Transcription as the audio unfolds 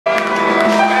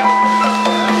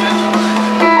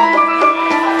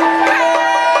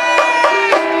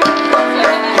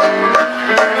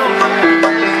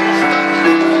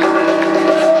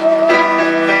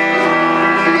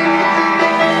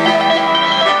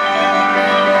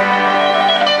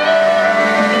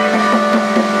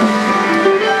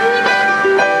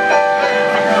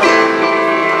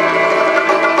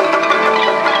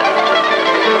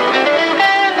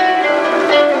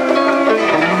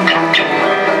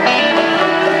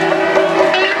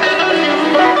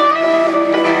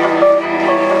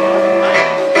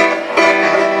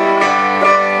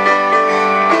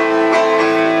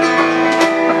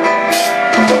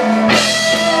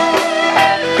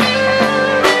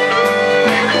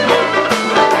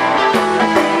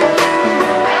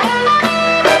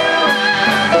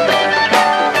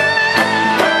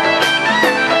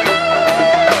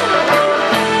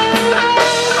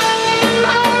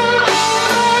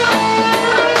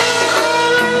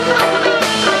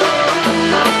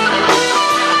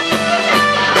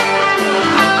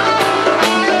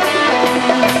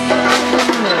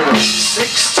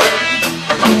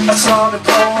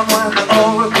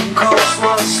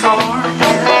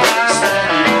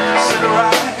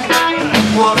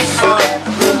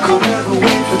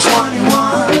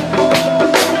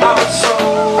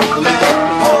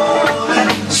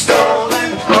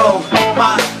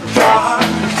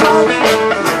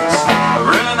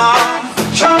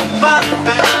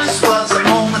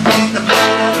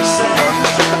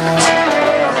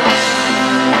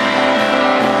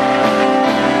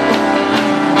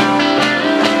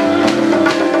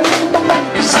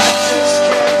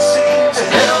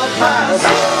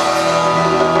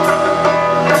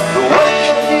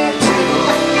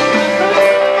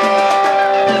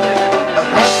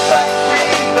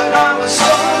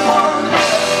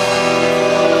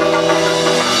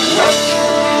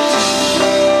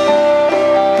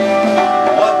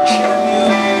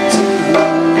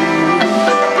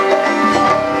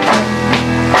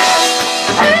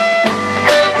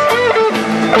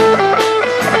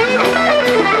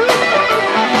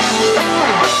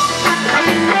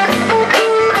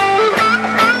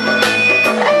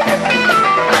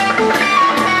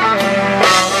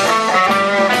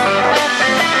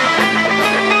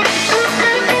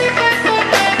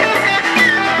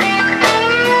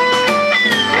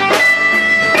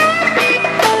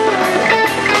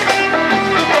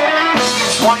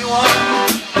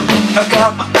I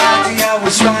got my idea, I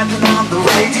was riding on the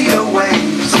radio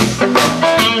waves.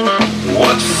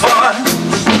 What fun!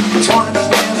 20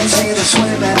 minutes either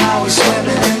swimming, I was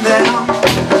swimming in them.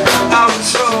 I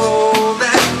was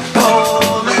rolling,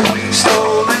 rolling,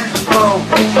 stolen. Oh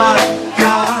my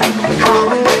God, call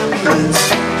an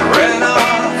ambulance. Ran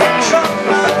off, shot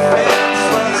my face,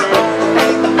 was rolling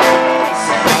in the walls.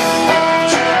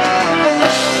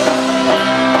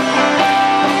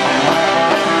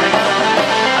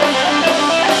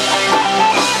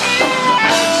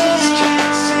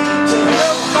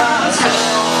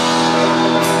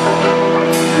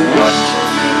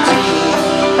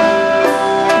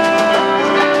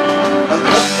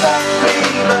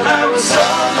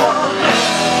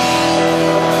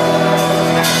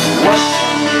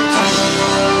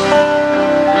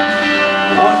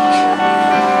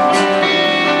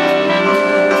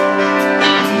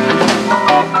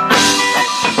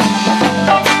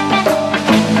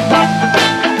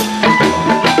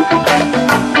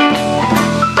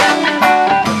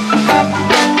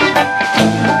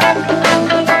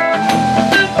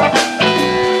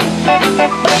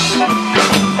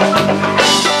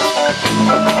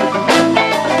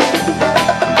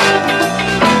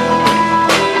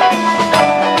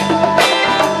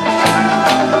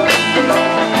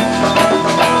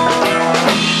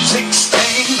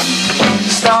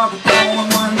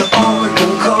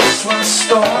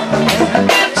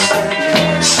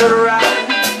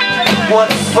 What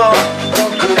fun, who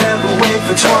could ever wait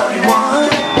for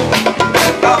 21?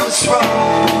 I was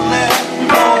rolling,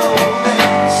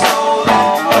 rolling, stolen.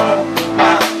 Oh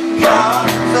my God,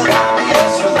 felt like the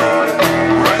escalator.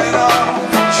 Ran off,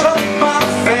 shut my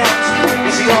fence.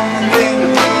 It's the only thing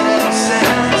that made any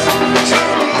sense to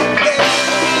me again.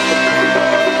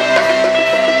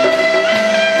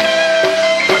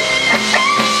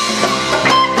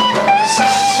 Cause I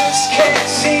just can't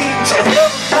seem to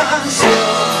help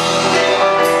myself.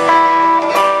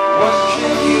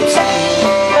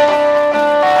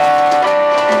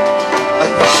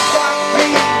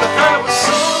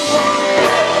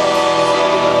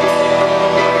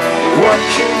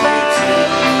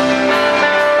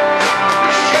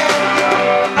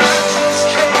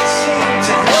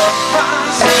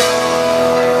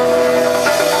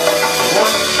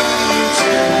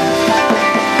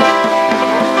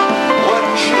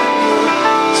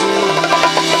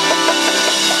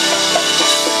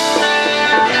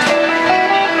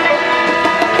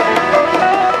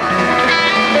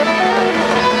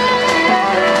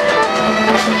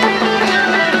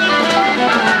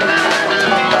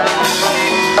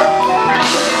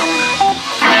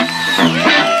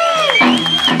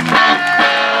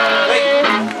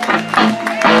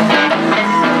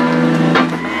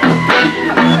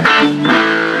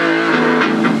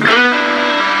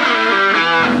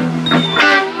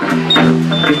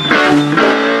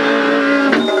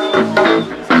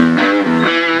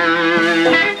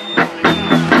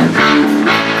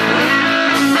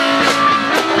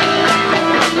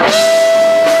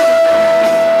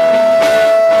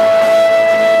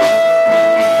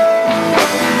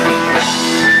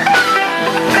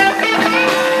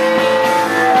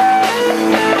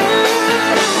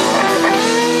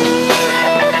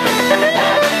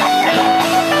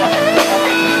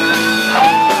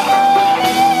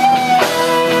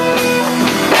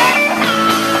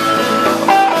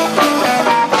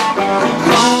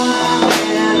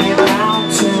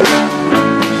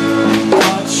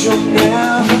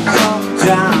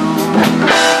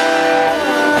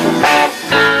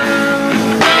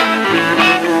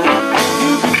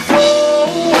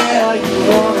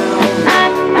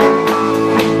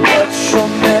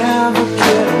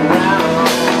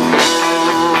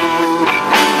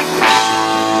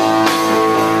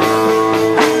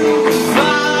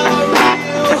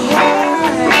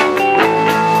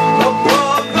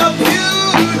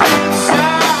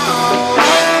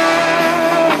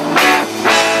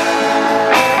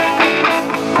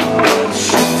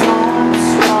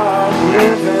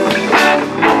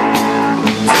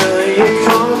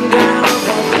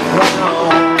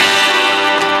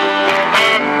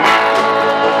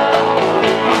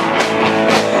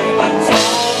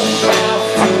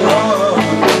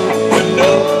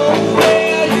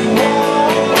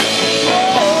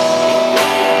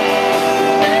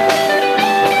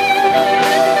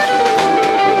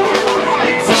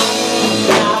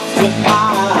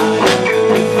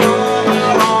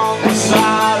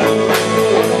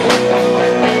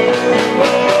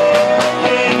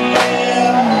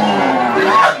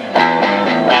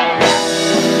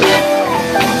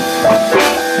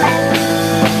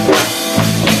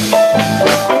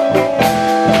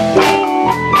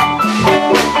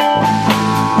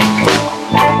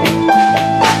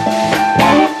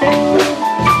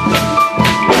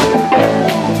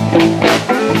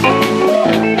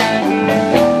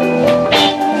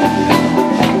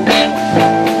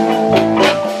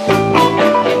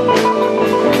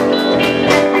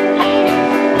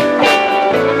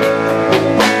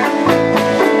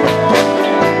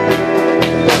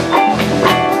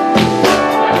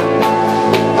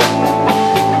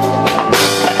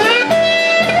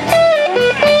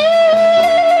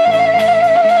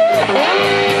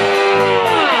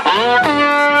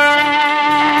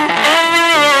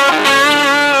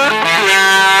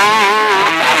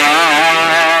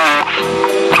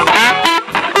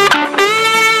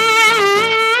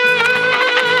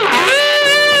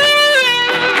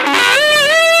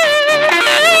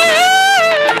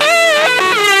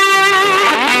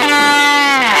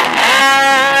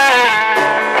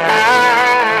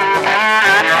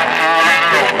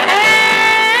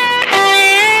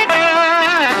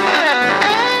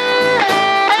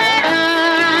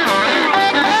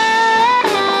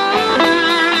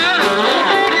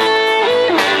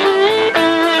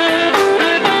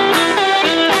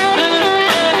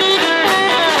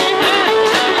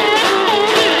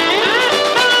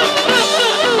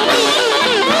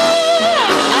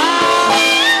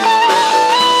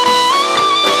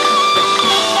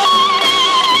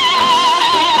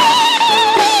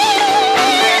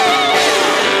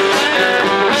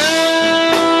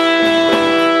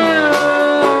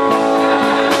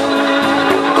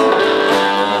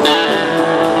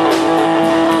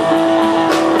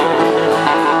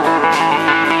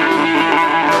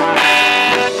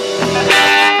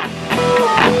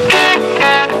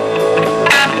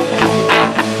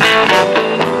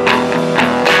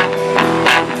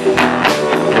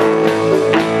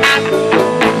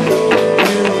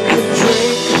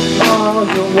 all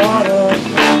your water,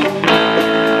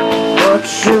 but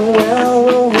your well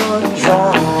will run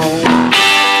dry.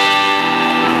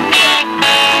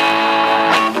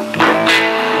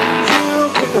 You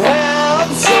can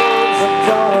have sons and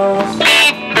daughters,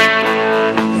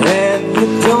 and you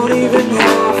don't even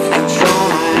have to try.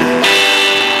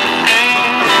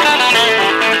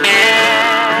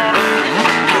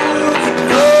 You can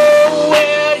go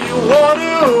where you want to.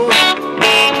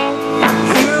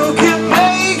 You can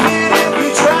make it if you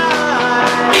try.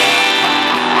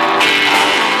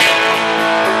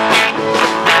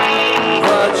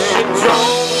 But you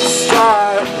don't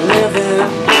start living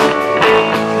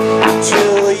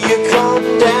till you come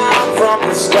down from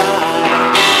the sky.